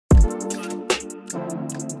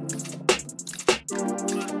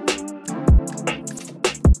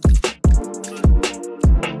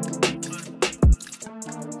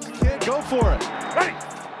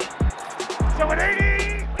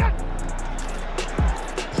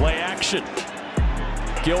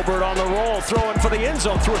action. Gilbert on the roll, throwing for the end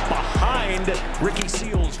zone, threw it behind Ricky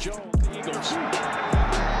Seals-Jones. The Eagles.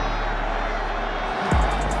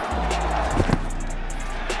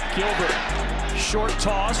 Gilbert, short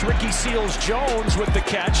toss, Ricky Seals-Jones with the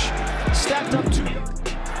catch, stacked up two.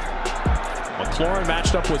 McLaurin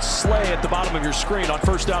matched up with Slay at the bottom of your screen on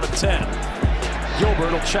 1st down and 10.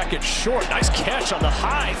 Gilbert will check it short. Nice catch on the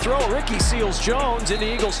high throw. Ricky Seals-Jones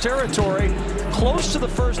into Eagles territory, close to the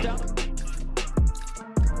 1st down.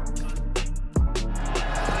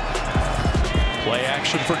 Play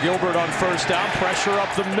action for Gilbert on 1st down. Pressure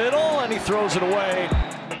up the middle, and he throws it away.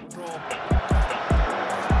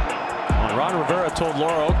 Ron Rivera told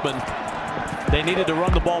Laura Oakman they needed to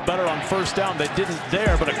run the ball better on 1st down. They didn't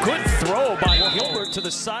there, but a good throw by Gilbert to the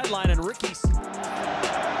sideline, and Ricky.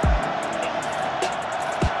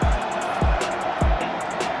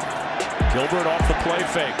 Gilbert off the play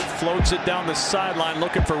fake, floats it down the sideline,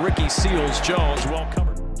 looking for Ricky Seals-Jones. Well covered.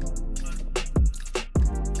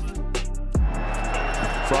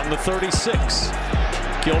 From the 36,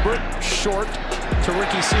 Gilbert short to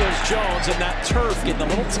Ricky Seals-Jones, and that turf getting a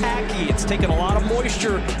little tacky. It's taken a lot of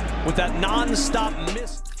moisture with that non-stop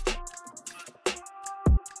miss.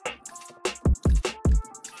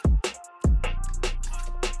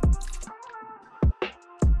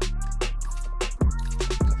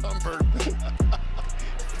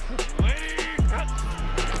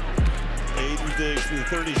 Aiden Diggs from the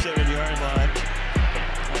 37-yard line.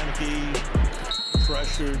 Heineke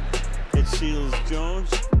pressured. It Seals-Jones.